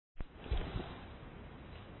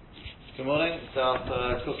Good morning. It's our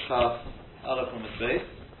Kufchaf Aleph from the base.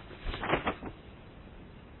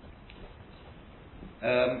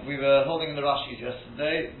 We were holding in the Rashis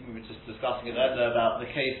yesterday. We were just discussing it earlier about the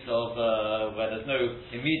case of where there's no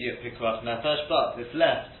immediate pikuach nefesh, but if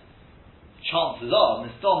left, chances are,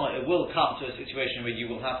 nistoma, it will come to a situation where you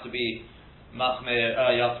will have to be machmir,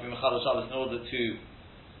 you have to be mechal Shabbos in order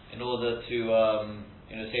to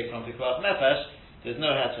save from pikuach nefesh. There's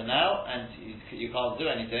no heter now, and you can't do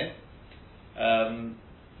anything.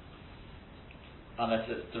 Unless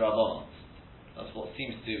it's the Rabbanon. That's what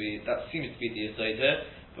seems to be the Yesod here.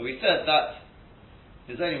 But we said that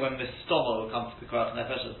is only when Mistoma will come to Pikuach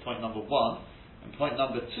Nefesh. That's point number one. And point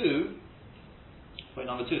number two is we're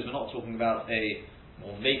not talking about a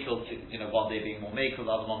more makel, one day being more makel,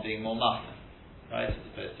 the other one being more machna, right? As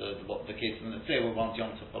opposed to the case in the Tzeh where one's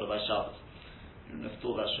Yom Tov followed by Shabbos. I don't know if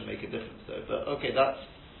that should make a difference though. But okay,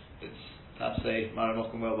 it's perhaps a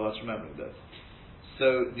Maramok and well worth remembering those.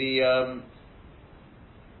 So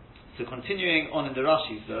continuing on in the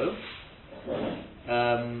Rashis though,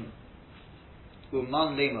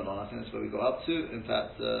 Uman Leimalon, I think that's where we go up to. In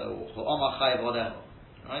fact, right?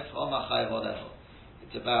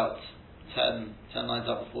 It's about 10 lines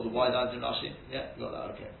up before the wide lines in Rashi. Yeah, got that.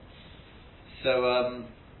 Okay. So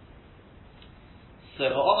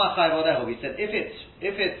we said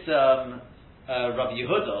if it's Rabbi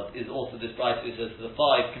Yehuda is also this bright who says the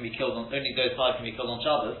five can be killed on only those five can be killed on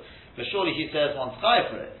Shabbos, but surely he says one's chayav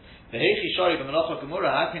for it. The Heichi Shari b'Melacha Gemura,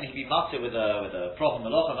 how can he be matzah with a proper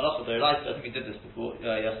Melacha the right? I think we did this before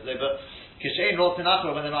yesterday, but Kishein Rotin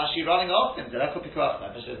Achor when they're actually running off him, there's no Pikuach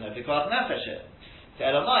Nefesh here. So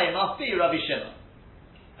Elamai, it must be Rabbi Shimon,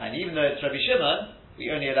 and even though it's Rabbi Shimon, we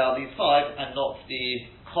only allow these five and not the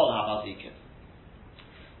Kol HaMazikim.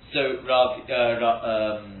 So Rabbi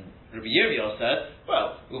Yirmiyah said,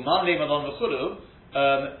 well, Uman Leimalon V'chulu,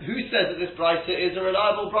 who says that this brisa is a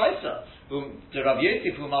reliable brisa? The Rabbi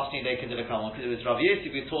Yosef who Masni they can do the common because it was Rabbi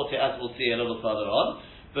Yosef who taught it, as we'll see a little further on.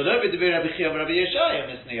 But over the Rabbi Chia and Rabbi Yeshaya,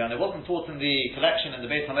 and it wasn't taught in the collection in the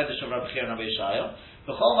Beit Hamedrash of Rabbi Chia and Rabbi Yeshaya.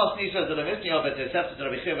 The Chol Masni says that the Misni of it is accepted to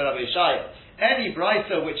Rabbi Chia and Rabbi Yeshaya. Any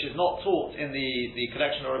brisa which is not taught in the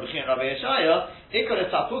collection of Rabbi Chia and Rabbi Yeshaya, Ikor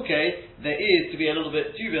Tapuke, there is to be a little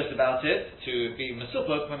bit dubious about it, to be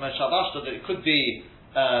Mesupuk, when Meshavashta, that it could be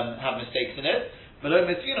have mistakes in it. But and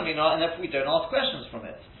therefore we don't ask questions from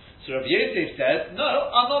it. So Rabbi Yosef said, no,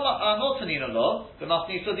 I'm not Tanina law, but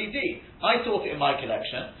Masni Sodidi. I taught it in my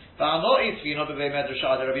collection, but I'm not Yitzvino B'Bei Medrash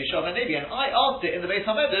Ad Rabbi Yeshua ben Nevi, and I asked it in the Beit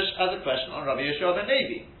HaMedrash as a question on Rabbi Yeshua ben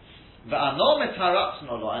Nevi. And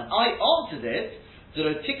I answered it to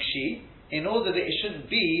the Tikshi in order that it shouldn't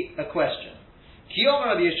be a question. Kiyom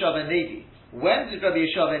Rabbi Yeshua ben Nevi. When did Rabbi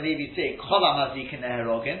Yeshua ben Nevi say Kol HaMazikin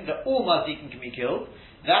Neherogin, that all Mazikin can be killed?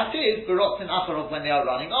 That is Barotin Acharov when they are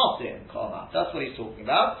running after him. That's what he's talking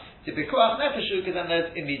about. The Pikuach Nefesh, because then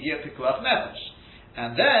there's immediate Pikuach Nefesh.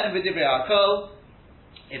 And then with Divrei Akol,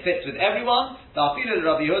 it fits with everyone, the Afilu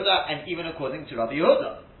Rabbi Yehuda, and even according to Rabbi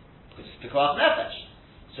Yehuda, because it's Pikuach Nefesh.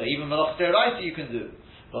 So even Melach Teiraita you can do.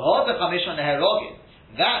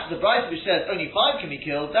 That the Bryce which says only five can be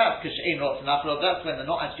killed, that's Kishein Rots and Acharov, that's when they're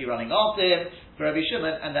not actually running after him for Rabbi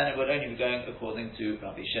Shimon, and then it would only be going according to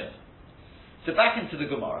Rabbi Shimon. So back into the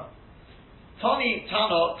Gemara. Tani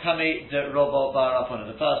Tano Kame de Robo Bar Rapuna,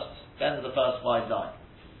 the end of the first wide line.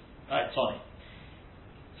 Right, Tani.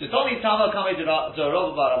 So Tani Tano Kame de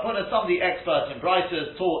Robo Bar Rapuna, some of the experts in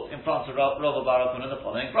Bryces taught in front of Robo Bar Rapuna the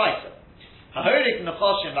following Bryce. Hahorik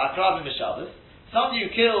Nechoshim V'Akrabim B'Shabbos, some of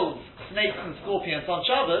you killed snakes and scorpions on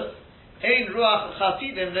Shabbos, Ein Ruach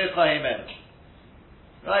Chasidim Nechahem Elch.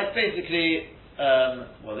 Right, basically,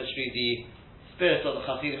 literally the spirit of the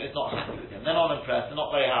Chasidim is not happy with him. They're not impressed, they're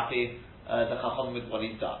not very happy, the Chacham with what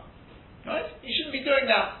he's done. Right? You shouldn't be doing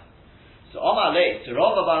that. So Omar Leit, so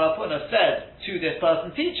Rav Bar Rapuna said to this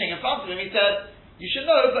person teaching in front of him, he said, you should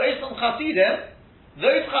know, but Islam Chasidim,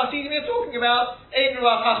 those Chasidim you're talking about, Ein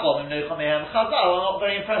Ruach Chacham, Chazal are not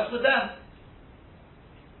very impressed with them.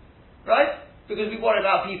 Right? Because we worry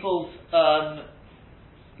about people's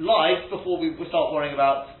lives before we start worrying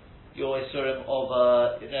about your Isurim of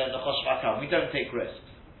Nechosh Vakam. We don't take risks.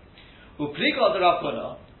 Upliga the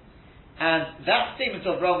Rapuna, and that statement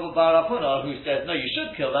of Rav Bar Rapuna, who says, no, you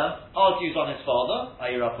should kill them, argues on his father,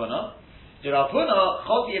 i.e. Rapuna. The Rapuna,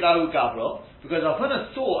 Choti Elahu Gabro, because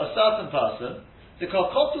Rapuna saw a certain person, the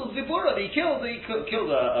Kokotul Zibura, he killed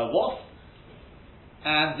a wasp,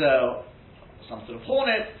 and some sort of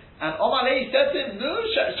hornet, and Omar Lei said to him, no,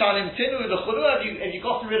 Shalim Tinu, have you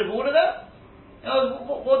gotten rid of all of them?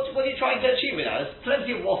 What are you trying to achieve with that? There's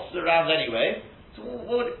plenty of wasps around anyway. So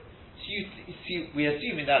we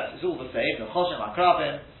assuming that it's all the same. The Choshem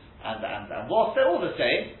Akrabim, And whilst they're all the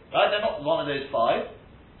same, right? They're not one of those five.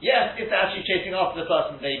 Yes, if they're actually chasing after the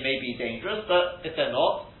person, they may be dangerous, but if they're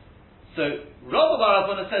not, so Rav Bar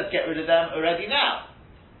Huna says get rid of them already now,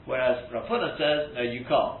 whereas Rav Huna says no, you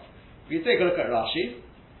can't. If you take a look at Rashi,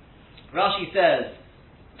 Rashi says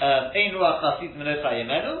Ein Ruach Chasid Menocha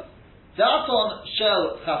Yemenu Daton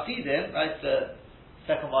Shel Chasidim, right? The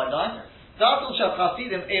second white line. Daton Shel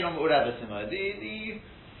Chasidim Einom Urebesimah.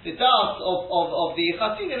 The dance of the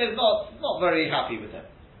Chasidim is not very happy with him,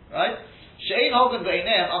 right? She'ein Hogan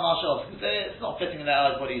Be'einem Amar Shos, because it's not fitting in their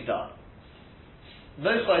eyes what he's done.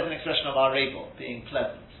 Mocha is an expression of Arable, being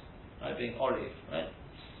pleasant, right? Being oriv, right?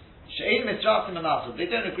 She'ein Mitzrasim Anasav, they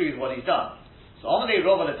don't agree with what he's done. So Amalei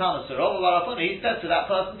Rova Letana, so Rova Bar Huna, he said to that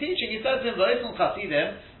person teaching, he said to him, V'oisum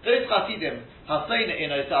Chasidim, those Chasidim, Haseina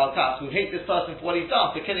Ino Sa'al Kas, who hate this person for what he's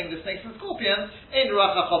done, for killing the snakes and scorpions, Ein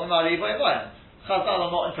Ruach HaChavim Arei V'Evoyim. Chazal are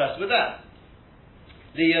not impressed with that.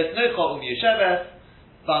 The Yosnocha Yesheves,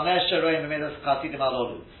 Ba'meh Sheroim B'medas Chasidim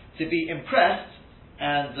Alolu. To be impressed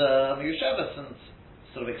and Yesheves and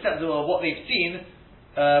sort of accept what they've seen,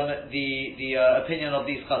 the opinion of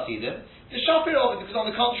these Chasidim. The Shapir of it, because on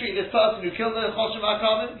the contrary, this person who killed the Choshev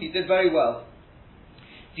HaKamim, he did very well.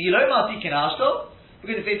 The Yilom Atikin Ashto,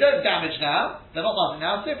 because if they don't damage now, they're not mazik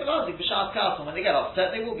now, so B'lazik B'Shas Kasam, when they get upset,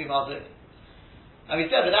 they will be mazik. And we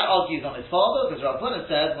said that argues on his father, because Rav Huna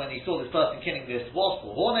says when he saw this person killing this wasp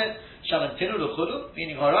or hornet, Shaman Tinu L'Chudu,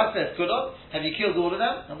 meaning Horak says Kudu, have you killed all of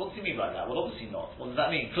them? And what does he mean by that? Well, obviously not. What does that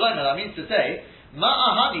mean? Koloma, that means to say,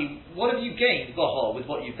 Ma'ahani, what have you gained, Gohor, with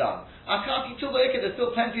what you've done? Akati Tubaika, there's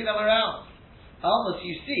still plenty of them around. Almost,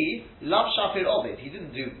 you see, Lav Shafir Ovid, he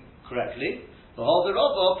didn't do correctly. The whole the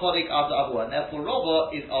Rabba, Podik Abda Abu, and therefore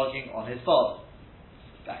Rabba is arguing on his father.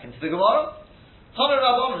 Back into the Gemara. Tana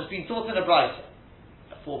Rabbanon has been taught in a Brisa.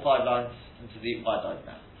 4 or 5 lines into the white lines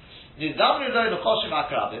now.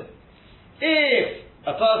 If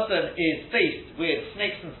a person is faced with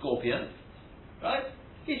snakes and scorpions, right?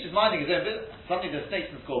 He's just minding his own business. Suddenly there's snakes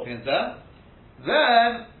and scorpions there.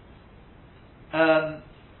 Then,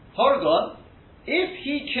 Horgon, if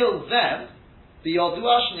he kills them, the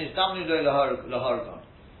Yoduashin is Damnu Lahorgon,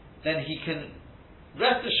 then he can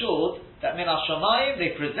rest assured that Min HaShamayim, they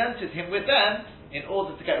presented him with them in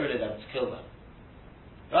order to get rid of them, to kill them.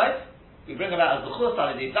 Right? We bring about as B'chus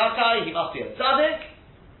Alidei Zakai, he must be a tzaddik,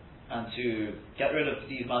 and to get rid of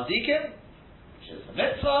these mazikim, which is a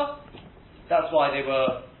mitzvah, that's why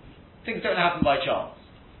things don't happen by chance.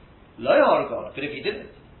 Lo Horgon, but if he didn't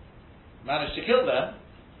manage to kill them,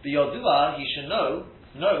 the Yodua, he should know,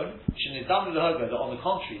 that on the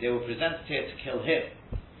contrary, they were presented here to kill him.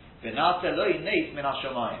 And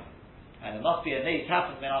it must be a nate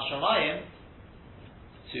happened min hashamayim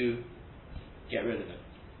to get rid of him.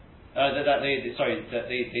 That they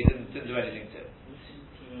didn't do anything to it. We seem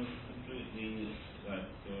to completely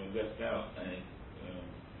left out a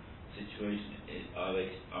situation. Are they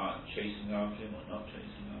chasing after him or not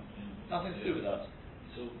chasing after him? Nothing to do with that.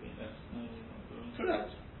 So that's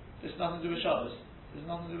correct. There's nothing to do with Shabbos. There's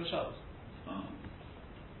nothing to do with Shabbos.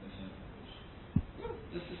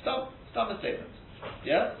 This is some statement.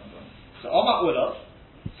 Yeah? So Omar Ulov.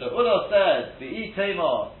 So Ulov says the E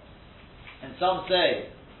Tamar, and some say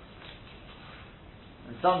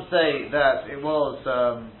that it was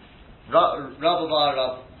Rabba Bar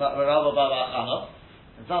Achana,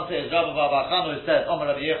 and some say it's Rabba Bar Achana who said Omar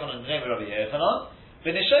Rabbi Yechanan, name Rabbi Yechanan.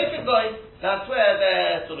 V'nishayfim boy, that's where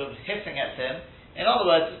they're sort of hissing at him. In other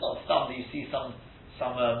words, it's not that you see some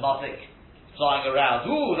mazik flying around.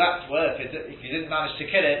 Ooh, that's worth it. If you didn't manage to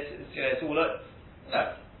kill it, it's all over.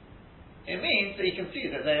 No. It means that you can see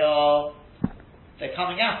that they're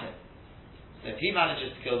coming at him. So if he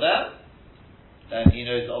manages to kill them, then he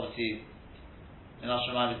knows that obviously Menash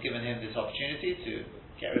Shamayim has given him this opportunity to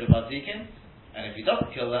get rid of Mazikin, and if he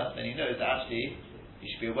doesn't kill them, then he knows that actually he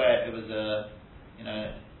should be aware it was a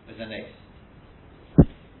nace.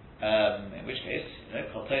 In which case,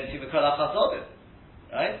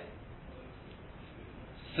 right?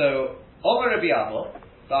 So, over Rabbi Abba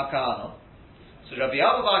Bar Kahana. So Rabbi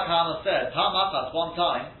Abba Bar Kahana said, one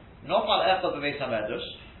time, Nofal Echad Bebeis HaMedrash,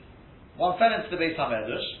 one fell into the Beis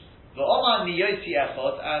HaMedrash, the Omar Niyosi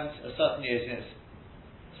Echad, and a certain Yosi,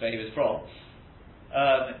 that's where he was from, a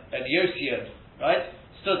Yosian, right,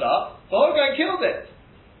 stood up, the whole guy killed it.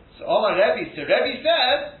 So Omar Rebbe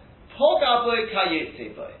said, Poga Boy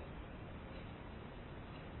Kayetze Boy.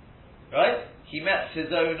 Right? He met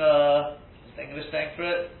his own, what's the English saying for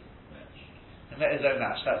it? He met his own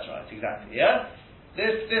match, that's right, exactly, yeah?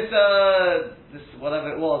 This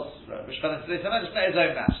whatever it was, which fell into this, he met his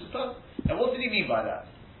own match. And what did he mean by that?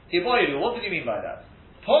 Hiboyiru, what did he mean by that?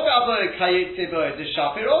 Pogabo Kayetsebo the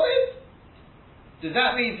Shapir Ovid? Does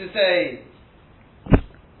that mean to say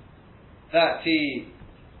that he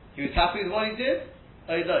was happy with what he did?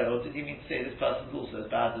 Oh no, or did he mean to say this person's also as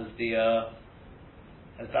bad as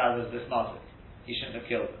this Mazik? He shouldn't have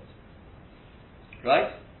killed it.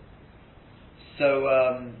 Right? So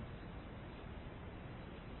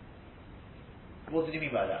what did he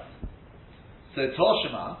mean by that? So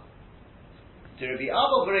Toshima, the Rabbi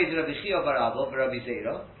Abba Berei Rabbi Chia Bar Abba Rabbi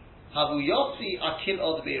Zera, Havu Yotzi Akil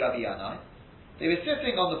Od Be Rabbi Yanai. They were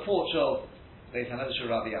sitting on the porch of Beis Hamedrash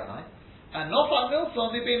Rabbi Yanai, and Nofal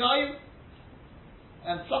Milson Beinayu,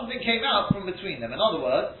 and something came out from between them. In other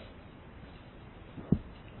words,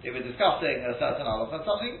 they were discussing a certain halach, and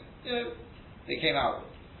something, they came out with.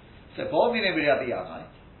 So Bo Mine Rabbi Yanai,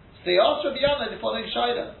 so they asked Rabbi Yanai the following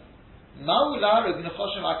shayla: Ma'u Larug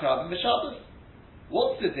Nechoshim Akrabim b'Shabbos?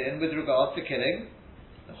 What's the din with regards to killing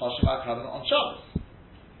Nechoshim Akrabim on Shabbos?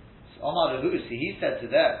 So Omar Rehusi, he said to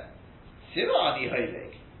them, Sirah ani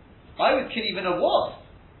hoileg. I would kill even a wasp.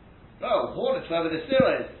 No, hornets, wherever the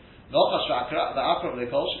sirah is. Nochash the akrav le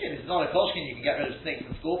kolshkin. It's not a kolshkin, you can get rid of snakes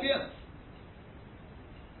and scorpions.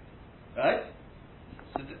 Right?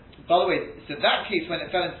 So by the way, so that case when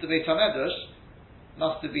it fell into the Beit HaMedrash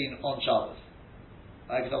must have been on Shabbos.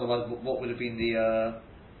 Right? Because otherwise, what would have been the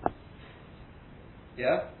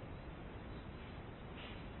yeah?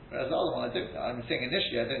 Whereas the other one, I'm saying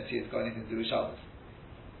initially, I don't see it's got anything to do with Shabbos.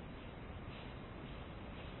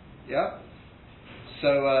 Yeah? So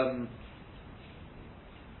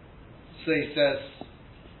he says,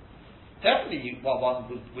 definitely one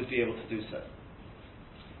would be able to do so.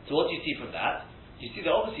 So what do you see from that? You see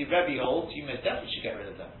that obviously Rebbe holds you most definitely should get rid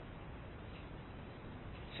of them.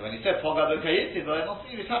 So when he said Pogabo Kayitiv, I'm not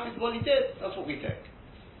saying he was happy with what he did. That's what we think.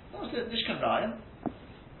 No, it says Nishkan Ryan.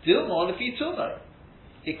 Dilmo Lefi Tumo.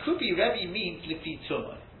 It could be Rebbe means Lefi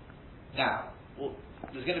Tumo. Now,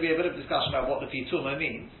 there's going to be a bit of discussion about what Lefi Tumo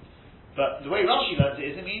means. But the way Rashi learns it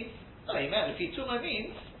is, it means, no, he meant Lefi Tumo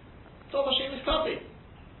means Tov Hashem is Kavi.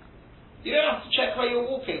 You don't have to check where you're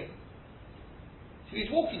walking. So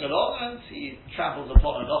he's walking along and he tramples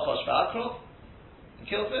upon a Nochosh V'Akrov and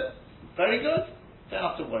kills it. Very good. Don't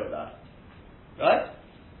have to worry about it. Right?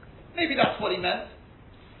 Maybe that's what he meant.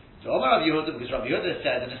 So Omar Rav Yehuda, because Rav Yehuda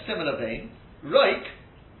said in a similar vein, Roik,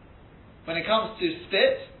 when it comes to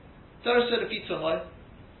spit, Dorsa Lefi Tumo,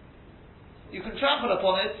 you can trample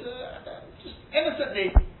upon it just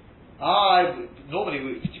innocently.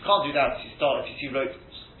 Normally you can't do that if you see ropes,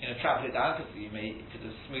 trample it down because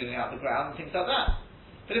it's smoothing out the ground and things like that.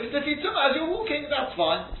 But if it's a fitum as you're walking, that's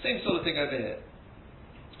fine. Same sort of thing over here.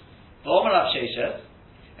 But Omar Rav Sheshes,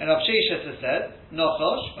 and Rav Sheshes has said,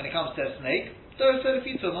 Nochosh, when it comes to a snake,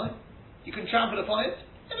 you can trample upon it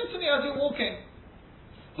innocently as you're walking.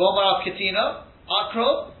 But Omar Rav Ketina,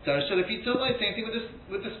 Akrov, same thing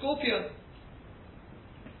with the scorpion.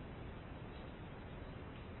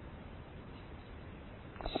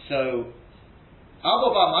 So, Abba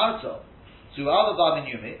Bar Marto, to Abba Bar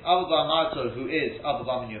Minyumi, Abba Bar Marto, who is Abba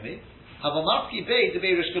Bar Minyumi, Havamatki Bey, the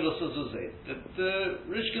Bey Rishkelusa Zuzay. The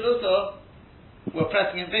Rishkelusa were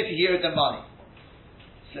pressing him basically here at the money.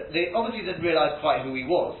 So they obviously didn't realize quite who he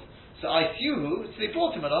was. So so they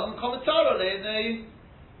brought him along, and Kommissarole, and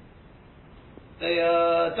they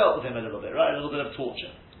dealt with him a little bit, right? A little bit of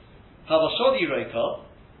torture. Havashodi Reika,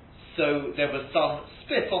 so there was some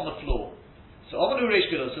spit on the floor. So Omanu Reish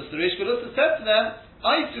Gelusa, the Reish Gelusa said to them,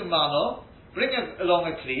 Aisu Mano, bring along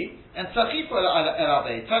a kli, and Sachifu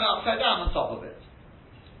Erabe, turn upside down on top of it.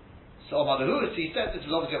 So Omanu, he said, this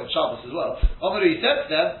is obviously on Shabbos as well. Omanu, he said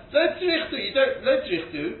to them,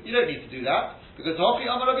 you don't need to do that, because Hofi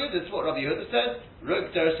Amar Rabbi Yehuda, this is what Rabbi Yehuda said, Rog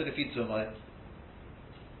Teres to the Fitzumai.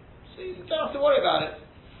 So you don't have to worry about it.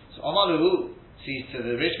 So Omanu, sees to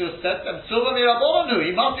the Reish Gelusa said to them, Silva Mirabonu,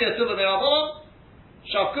 he must be a Silva Mirabonu,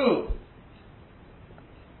 Shavku.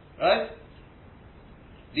 Right?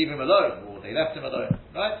 Leave him alone, or they left him alone,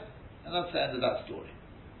 right? And that's the end of that story.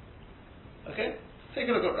 Okay? Take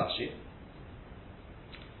a look at Rashi.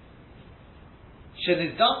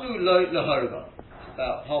 Shenizdamnu lo laharga.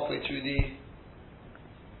 About halfway through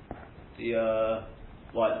the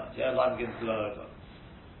white line. Yeah, line begins with laharga.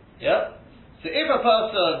 Yeah? So if a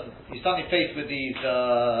person is suddenly faced with these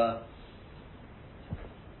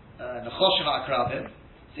Nechoshim Akrabim,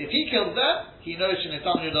 so if he kills them, he knows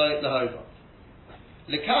Shenizdamnu lo laharga.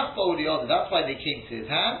 Lekach ba'uliyod, that's why they came to his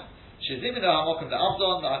hand. Shezimina hamokim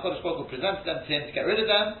le'avdon, the HaKadosh Baruch Hu presents them to him to get rid of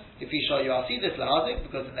them. If he shall you see this lahazik,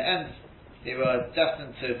 because in the end they were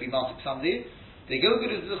destined to be martyred somebody. They go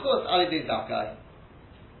good as zuchus ali de zakai.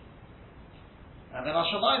 And then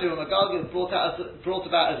Hashemayim, when Magalgil brought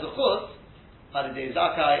about as zuchus, Halidei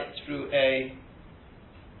Zakai through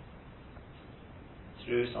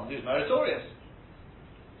somebody who's meritorious.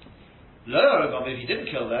 If he didn't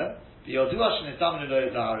kill them, the Yoduash and Isdamnu Lo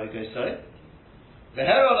Zahara goes so. The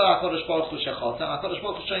Herod HaKadosh Baruch Hu Shechot, and HaKadosh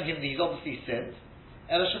Baruch Hu showing him that he's obviously sinned.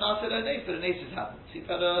 Ela Shanasa Lo Nes, but a Nes has happened. So he's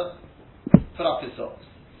got to put up his socks.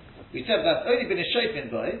 We said that's only been a shofin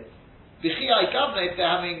boy. B'chiyai Gavna, if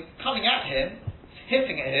they're coming at him,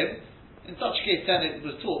 hitting at him, in such a case then it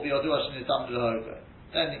was taught the Yoduash and Isdamnu Lo Zahara.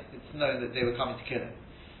 Then it's known that they were coming to kill him.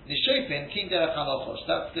 Nishofin, Kin Derech HaNochosh,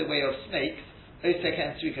 that's the way of snakes. Osek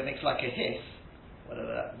and Tzrika makes like a hiss,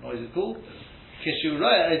 whatever that noise is called.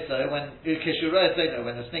 Kishuroya also, when the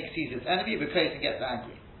snake sees its enemy, it becomes and gets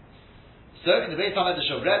angry. So in the Beit HaMedrash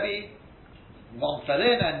of Rebbe, one fell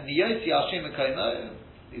in and Niyosi Hashem Mekomo,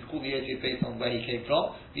 he's called Niyosi based on where he came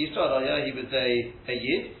from. The Yisrael, he was a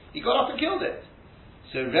Yid, he got up and killed it.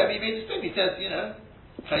 So Rebbe made a statement, he says,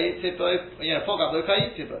 Chayit Tibo, Pogam Lo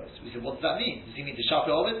Chayit Tibo. So we said, what does that mean? Does he mean to shape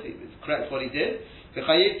of it? It's correct what he did. The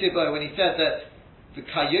Chayit Tibo, when he said that the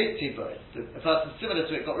Kayot Tibo, a person similar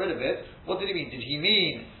to it got rid of it, what did he mean? Did he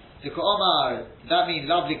mean the Omar, that means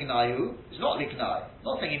love Lignayu? It's not Lignai.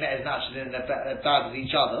 Not saying he met his matches in they're bad with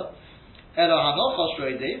each other. Elo HaNochosh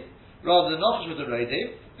Roidev, rather than Nochosh was a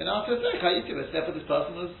Roidev, then after the Kayot Tibo, therefore this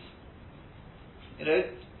person was,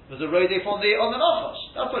 was a Roidev on the Nochosh.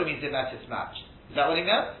 That's what it means they met his match. Is that what he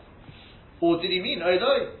meant? Or did he mean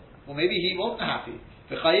Oidoi? Or maybe he wasn't happy.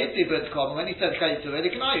 The Chayit Tibo to come, when he said Chayit Tibo, he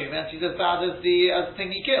meant he's as bad as the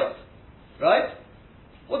thing he killed. Right?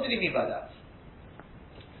 What did he mean by that?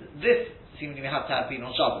 This seemed to have to have been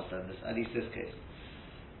on Shabbos then, at least this case.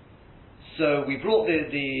 So we brought the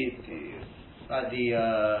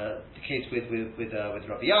case with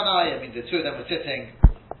Rabbi Yanai. I mean, the two of them were sitting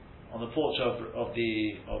on the porch of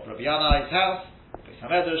Rabbi Yanai's house, Beis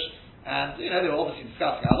HaMedrash, and they were obviously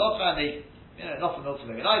discussing halacha, and they, nothing else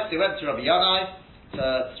very nice. They went to Rabbi Yanai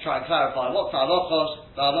to try and clarify what's the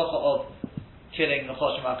halacha of killing the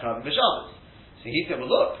Choshim HaKarabim b'Shabbos. So he said, well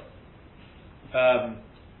look,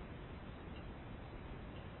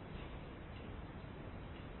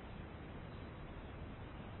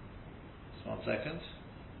 just 1 second.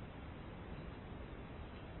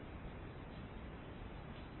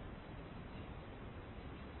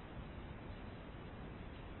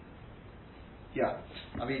 Yeah,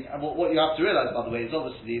 I mean, what you have to realize, by the way, is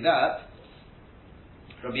obviously that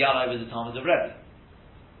Rabbi Yanai was the Talmud of Rebbe.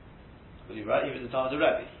 Was he right? He was the Talmud of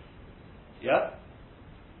Rebbe. Yeah?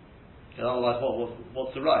 Because otherwise,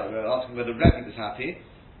 what's the right? We're asking whether Rebbe was happy,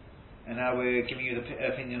 and now we're giving you the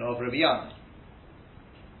opinion of Rabbi Yanai.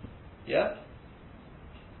 Yeah?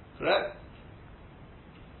 Correct?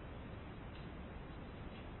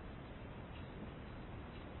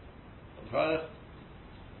 Right.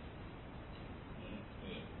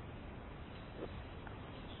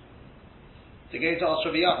 So going to ask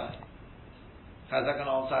Rabbi Yanai, how's that going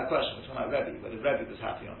to answer our question? We're talking about Rebbe, whether Rebbe was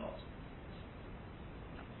happy or not.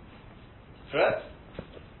 Correct?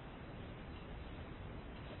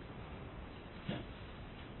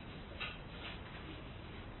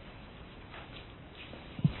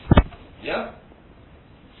 Yeah?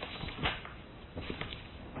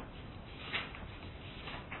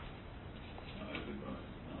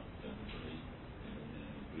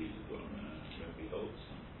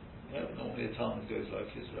 Yeah, but normally the Talmud goes like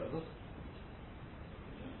his Rebbe. What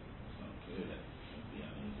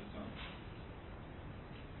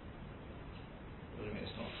do you mean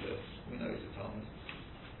it's not clear? We know he's a Talmud.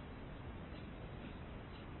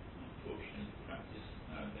 Unfortunately, practice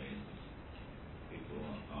nowadays is people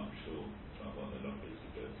aren't sure about what the law is.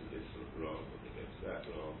 They go to this law, or they go to that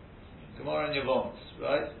law. Gemara and Yevamos,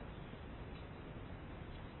 right?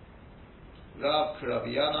 Rav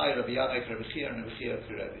Rabbi Yanai Rabbi Chia, and Rabbi Chia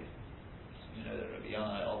Rabbi. You know that Rabbi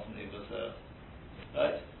Yanai ultimately was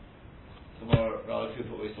right? Gemara Rav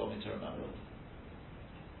Kupa always told me to remember. I'm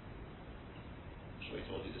sure he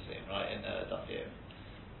told you the same, right? In Daf Yomi.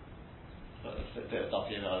 But a bit of Daf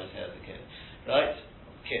Yomi I was here as a kid. Right?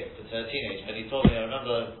 Kid, but a teenager. And he told me, I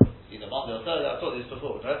remember either Monday or Thursday, I've told you this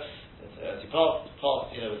before, right? As he passed,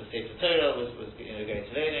 with the Sefer Torah, was going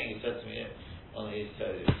to learning, he said to me, on his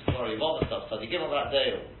Gemara Yevamos stuff, so he gave on that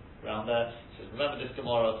day, or around there, he says, remember this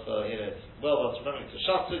Gemara, so, it's well worth remembering, it's a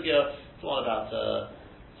Shas Sugya, it's one about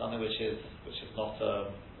something which is not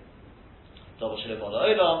double Shilib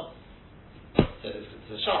Ola Olam, so it's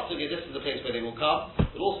a Shas Sugya, this is the place where they will come,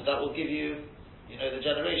 but also that will give you, the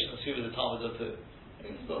generations who were the Talmud of the,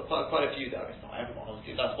 it's got quite a few there, it's not everyone,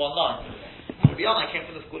 obviously, that's one line. Rabbi Yanai came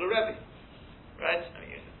from the school of Rebbe, right? I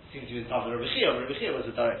mean, it seems to be the Talmud of Rabbi Chia, Rabbi Chia was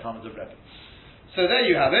the direct Talmud of Rebbe. So there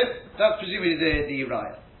you have it. That's presumably the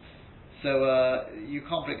Raya. So you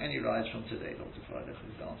can't bring any rides from today, Dr. Friday, is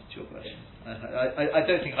the answer to your question. I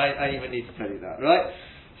don't think I even need to tell you that, right?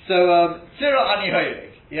 So, Tzira Ani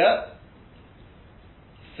Hoyrig, yeah?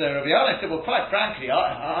 So Rabbi Yochanan said, well, quite frankly,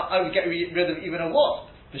 I would get rid of even a wasp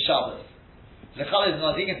for Shabbos. Lechal is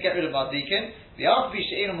Mazikin to get rid of Mazikin. The Alpha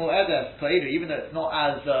She'enu Mu'edes Ko'idu, even though it's not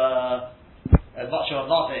as much of a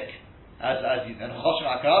Mazik as you and Choshen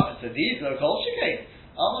Akarab, so these local Shekain.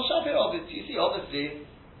 Alma Shafir, obviously, you see, obviously,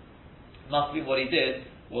 must be what he did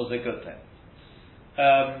was a good thing.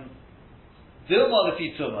 Dilma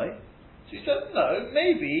Lefi Tumai. So he said, no,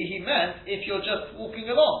 maybe he meant if you're just walking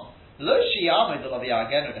along. Lo Shiyamid of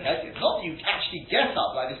Yagenu the head. Not that you actually get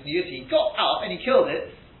up like this Niyuti, he got up and he killed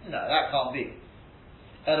it. No, that can't be.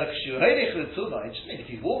 It just means if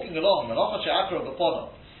he's walking along and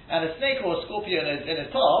a snake or a scorpion is in his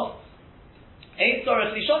path, he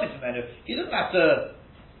doesn't have to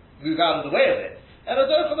move out of the way of it. And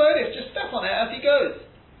just step on it as he goes.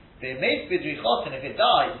 If it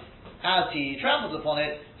dies as he tramples upon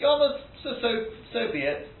it, so be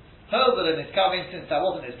it. Herbal in his kavin, since that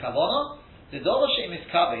wasn't his kavana, the doloshem is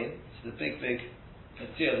kavin, this is a big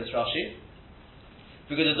deal, this Rashi,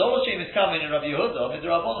 because the doloshem is kavin in Rabbi Yehuda,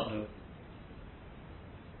 midrabanan.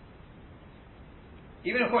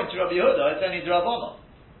 Even according to Rabbi Yehuda, it's only drabanan.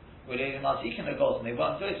 We're doing mazikin the goals, and they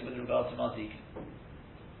weren't doing it with regard to mazikin.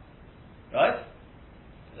 Right?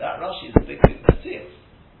 That Rashi is a big deal.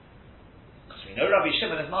 Because we know Rabbi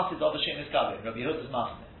Shimon is masid, doloshem is kavin, Rabbi Yehuda is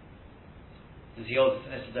masid. Does he hold it's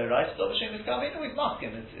an Issa D'Oraisa? Dobashem is Kavin? No, he's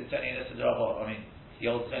masking. It's only an Issa D'Rabbanan. I mean, he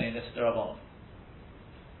holds it's only an Issa D'Rabbanan.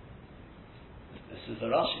 This is the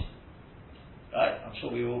Rashi, right? I'm sure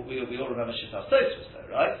we all remember Shittas Tosfos, though,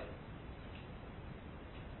 right?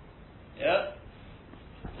 Yeah.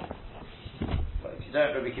 Well, if you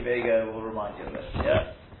don't, Rabbi Kivega will remind you of it.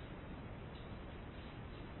 Yeah.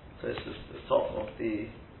 So this is the top of the.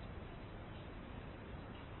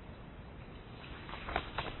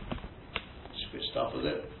 Which stuff was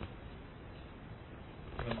it?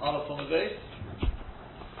 From Aleph on the base.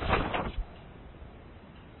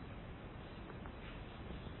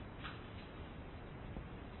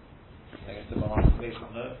 I guess the one on the base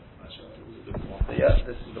one, no? Actually, it was a different one. But yeah,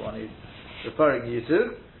 this is the one he's referring you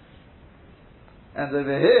to. And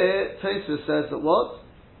over here, Tosfos says that what?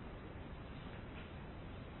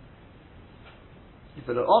 You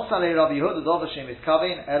put an Osale Rabbi Yehuda Dovashim is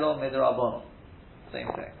Kavin Elo Midrabanon. Same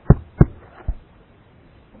thing.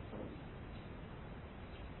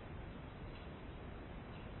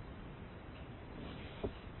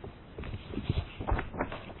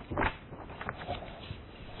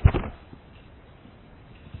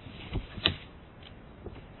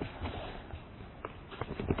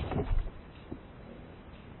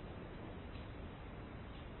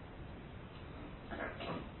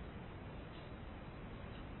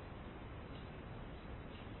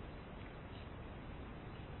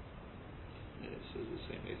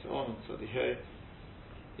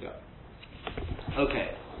 Yeah. Okay.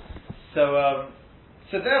 So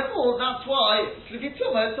therefore, that's why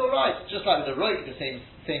Slifituma, it's alright. Just like with the rope, the same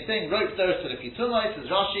thing. Rope thirst for Slifituma, says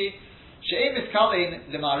Rashi. She'em is kavin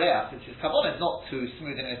lemareach. It's his kavon is not to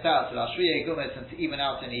smoothen it out, to lashriye gumis, and to even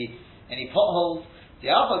out any potholes. The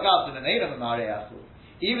alpha gavs in the name of mareach.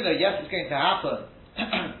 Even though yes, it's going to happen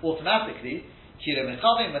automatically, kirim and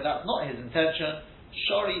kavin, but that's not his intention.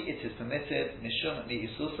 Shori, it is permitted, mishum mi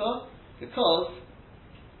isusa, because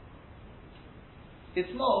it's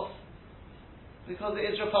most, because it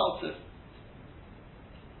is repulsive.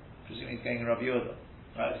 Presuming he's going in Rabbi Yehuda,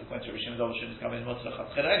 right? It's going to Rishim Dovashim is coming in Motzah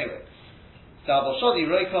Chatzchera anyway. So Abel Shodi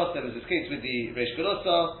Roikos, there was this case with the Reish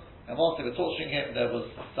Gelusa, and whilst they were torturing him, there was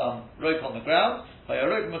some rope on the ground. So the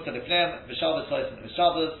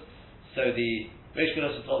Reish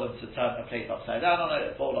Gelusa told them to turn a plate upside down on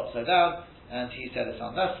it, a bowl upside down, and he said it's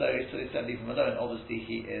unnecessary, so he said leave him alone. Obviously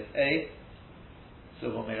he is a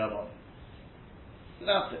Silva Mirabon. So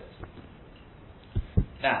that's it.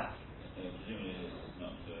 Now, presumably this is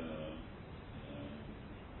not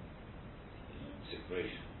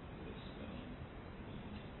separation.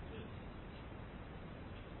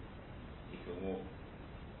 He can walk.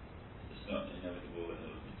 It's not inevitable that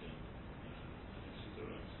he'll be doing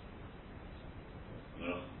cigarettes.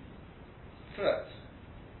 No. correct.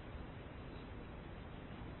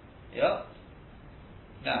 Yeah.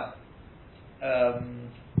 Now,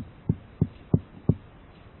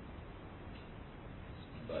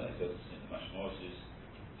 but it doesn't seem much more.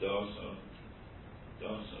 It's also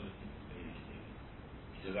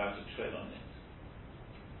he's allowed to tread on it,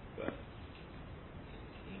 but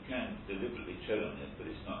he can deliberately tread on it,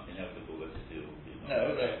 but it's not inevitable that it will be.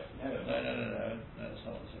 No, that's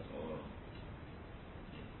not what it says.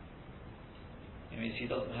 It means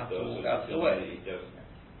he doesn't have to walk out of the way. He doesn't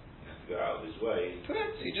have to go out of his way.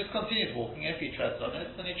 Correct. He just continues walking. If he treads on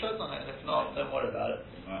it, then he treads on it. And if not, don't worry about it.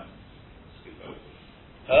 He might skip over.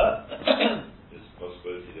 Huh? There's a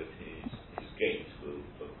possibility that his gait will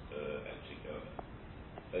actually go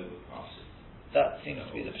overpass it. That seems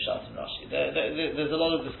to be the Pshat in Rashi. There's a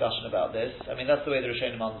lot of discussion about this. I mean, that's the way the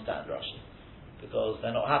Rishonim understand Rashi, because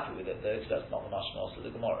they're not happy with it. Because that's not the mashmos of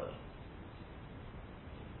the Gemara.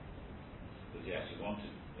 Because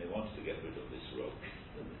they wanted to get rid of this rock.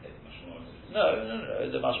 No.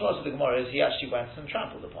 The mashmos of the Gemara is he actually went and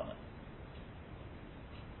trampled upon it.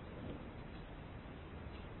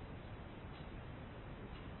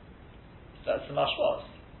 That's the mashmos.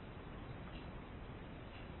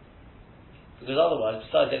 Because otherwise,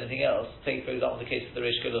 besides anything else, take for example the case of the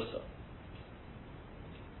Reish Galusa.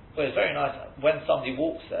 Well, it's very nice when somebody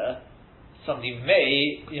walks there. Somebody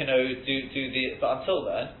may, do the, but until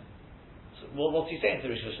then, what's he saying to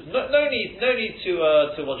the Reish Galusa? No need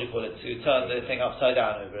to what do you call it? To turn the thing upside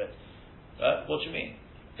down over it. Right? What do you mean?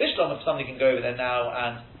 Bishlom, if somebody can go over there now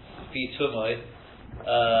and be tumoy,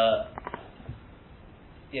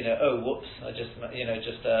 whoops, I just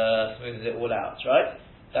smoothed it all out, right?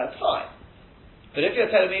 That's fine. But if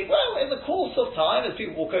you're telling me, well, in the course of time, as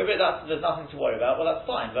people walk over it, there's nothing to worry about, well, that's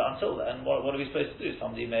fine. But until then, what are we supposed to do?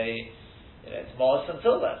 Somebody may, it's modest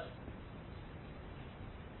until then.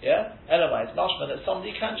 Yeah? Anyway, it's mashma that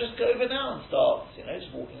somebody can just go over now and start,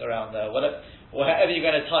 just walking around there, whatever, or however you're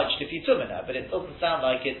going to touch if you in there. But it doesn't sound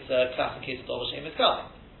like it's a classic case of Hashem is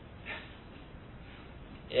coming.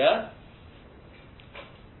 Yeah?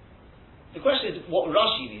 The question is what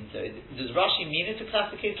Rashi means. So, does Rashi mean it's a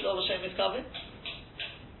classic case of Hashem is coming?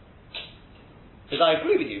 Because I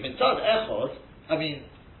agree with you. Mitzad Echod, I mean,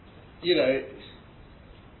 it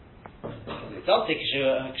does take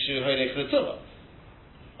Kshu Hodech L'Tumah.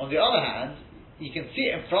 On the other hand, you can see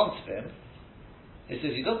it in front of him. It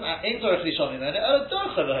says he doesn't have Ein Dorech Lishon in there,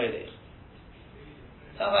 Dorech L'Hodech.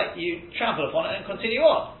 Sounds like you trample upon it and continue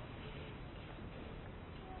on.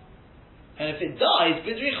 And if it dies,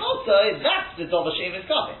 Bidri Chotza, that's the Dov Hashem is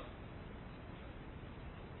coming.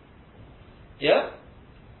 Yeah?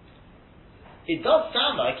 It does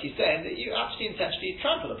sound like he's saying that you actually intentionally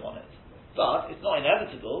trample upon it. But it's not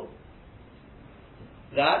inevitable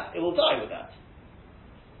that it will die with that.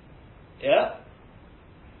 Yeah?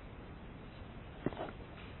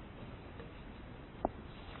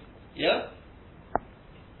 Yeah?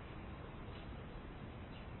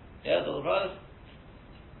 Yeah, Dr. Brothers?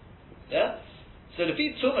 Yeah? So the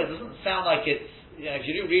Pete Tumah doesn't sound like it's, if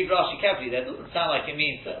you do read Rashi carefully there, it doesn't sound like it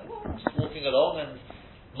means that, I'm just walking along and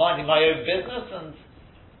minding my own business and,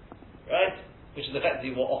 right? Which is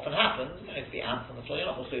effectively what often happens. If the ants on the floor, you're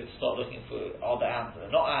not supposed to start looking for are there ants that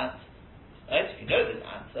are not ants. Right? If you know there's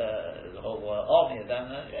ants, there's a whole army of them,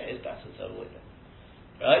 then it's better to avoid them.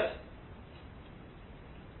 Right?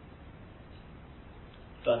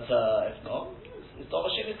 But if not, it's Dov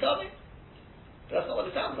Hashem is coming. But that's not what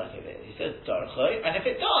it sounds like it is. He says Darachoi, and if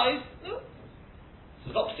it dies, no. So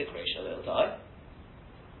it's not particular ratio that it'll die.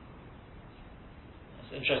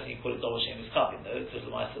 It's interesting you call it Dov Hashem is coming though, because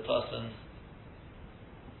the person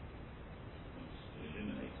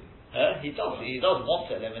he does want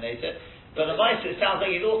to eliminate it, but the Maisa, it sounds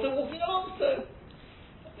like he's also walking along. So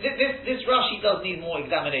this Rashi does need more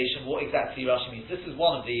examination. What exactly Rashi means? This is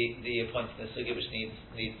one of the points in the sugya which needs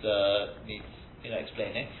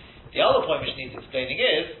explaining. The other point which needs explaining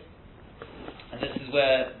is, and this is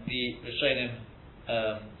where the Rishonim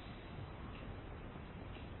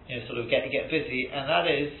sort of get busy, and that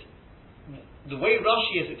is the way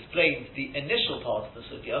Rashi has explained the initial part of the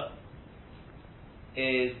sugya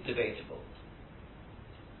is debatable.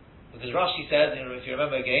 Because Rashi says, if you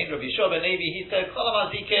remember again, Rabbi Yeshua ben Levi, he said, Kolam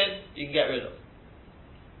Azikin, you can get rid of.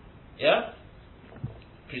 Yeah?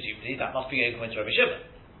 Presumably that must be going to Rabbi Shimon.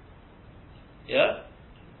 Yeah?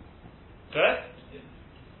 Correct? Yeah.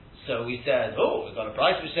 So we said, we've got a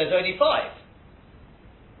price which says only 5.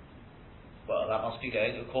 Well, that must be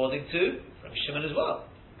going according to Rabbi Shimon as well.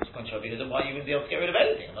 It's going to Rabbi Shimon, why you wouldn't be able to get rid of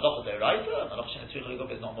anything? Malach is right, Malach Shimon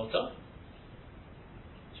is not mutter.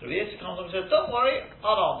 So Rabbi Yisrael comes up and says, don't worry,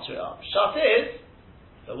 I'll answer it up. Shat is,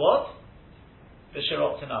 the what? The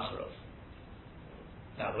Shirot Tinacharov.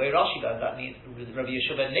 Now, the way Rashi does that means Rabbi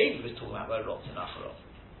Yeshua ben Levi was talking about Rot Tinacharov.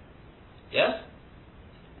 Yes?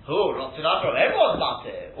 Rot Tinacharov, everyone's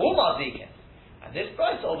matir, all mazikin. And this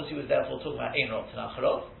price obviously was therefore talking about Ein Rot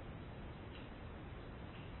Tinacharov.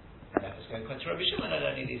 And that was going to Rabbi Shimon and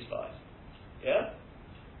only these 5. Yeah?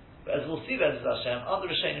 But as we'll see, Be'ez Hashem, other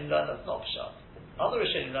Rishonim learn that's not Pshat. Other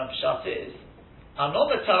Rishonim learn Pshat is,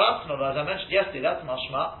 Anoma Taratzno, as I mentioned yesterday, that's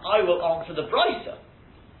Mashma, I will answer the Brisa.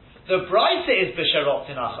 The Brisa is B'Sharot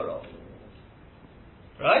in Acharov.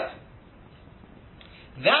 Right?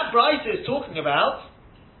 That Brisa is talking about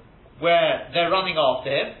where they're running after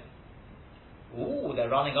him. Ooh, they're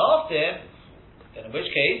running after him. Then in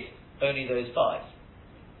which case, only those 5.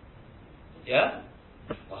 Yeah?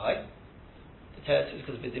 Why? The teretz is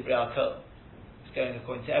because of B'Divrei HaKol. It's going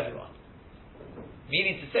according to everyone.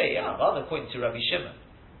 Meaning to say, yeah, rather according to Rabbi Shimon.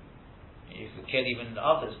 You could kill even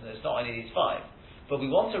others, and it's not only these 5. But we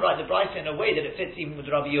want to write the Brisa in a way that it fits even with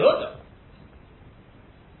Rabbi Yehuda.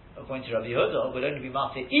 According to Rabbi Yehuda, would only be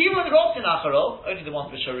Matir. Even with Rotzin Acharov, only the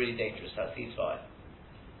ones which are really dangerous, that's these 5.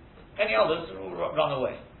 Any others will run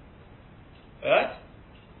away. Right?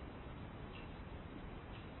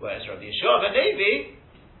 Whereas Rabbi Yeshua ben Levi,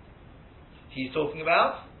 he's talking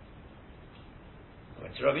about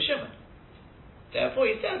going to Rabbi Shimon. Therefore,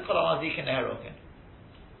 he said, Kol HaMazik and Neherokin.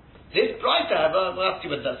 This Brisa, however, we'll have to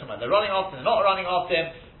see whether that's somewhere. They're running after him, they're not running after him,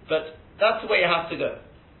 but that's the way it has to go.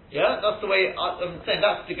 Yeah, that's the way, I'm saying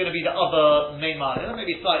that's going to be the other main mind. There may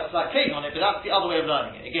be slight take on it, but that's the other way of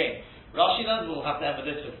learning it. Again, Rashi learns, we'll have to end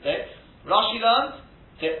with this for today. Rashi learns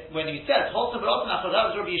that when he says, Holsa B'Rotzin Achar,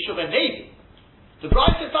 that was Rabbi Yeshua ben Levi. The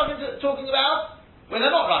Brisa is talking about when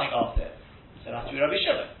they're not running after it. So that's to be Rabbi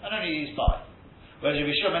Shimon, and only these 5. Whereas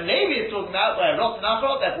Rabbi Yeshua ben Levi is talking about where Rotzin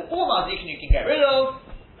Achar, therefore all Mazikin you can get rid of,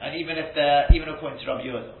 and even according to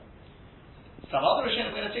Rabbi Yehuda. Some other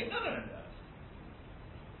Rishonim are going to think, no.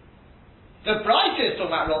 The Brisa is talking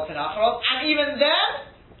about Rotzin Acharov, and even then,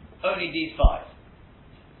 only these 5.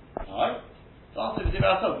 Right? So answer is we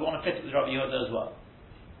want to fit it with Rabbi Yehuda as well.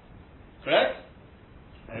 Correct?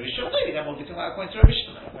 And Rabbi Shimon, maybe then we'll be talking about according to Rabbi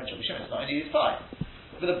Shimon. Rabbi Shimon, it's not only these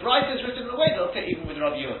 5. But the Brisa is written in a way that will fit even with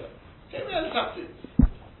Rabbi Yehuda. Okay, we just have to.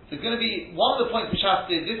 There's going to be one of the points which has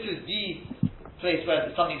to. This is the place where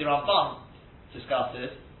something the Rambam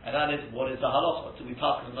discusses, and that is what is the halacha? Do we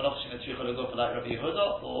pass the Malach Shem Tzricha L'Gofa like Rabbi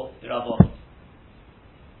Yehuda or the Rabbon?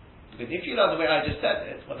 Because if you learn the way I just said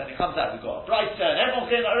it, well then it comes out we've got a Brisa and everyone's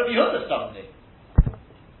saying like Rabbi Yehuda suddenly.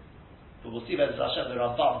 But we'll see whether Hashem the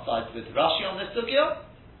Rambam sides with Rashi on this sugya,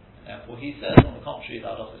 and therefore he says on the contrary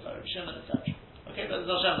that halacha is like Rabbi Shimon, etc. Okay, but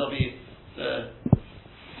Hashem there'll be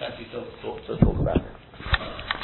plenty still to talk about.